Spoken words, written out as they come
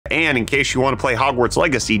And in case you want to play Hogwarts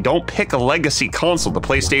Legacy, don't pick a Legacy console. The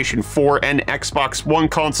PlayStation 4 and Xbox One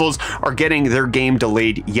consoles are getting their game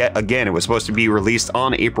delayed yet again. It was supposed to be released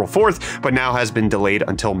on April 4th, but now has been delayed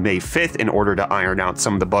until May 5th in order to iron out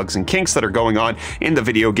some of the bugs and kinks that are going on in the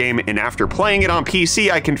video game. And after playing it on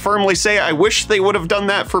PC, I can firmly say I wish they would have done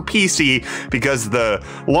that for PC, because the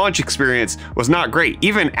launch experience was not great,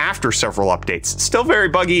 even after several updates. Still very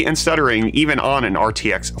buggy and stuttering, even on an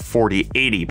RTX 4080.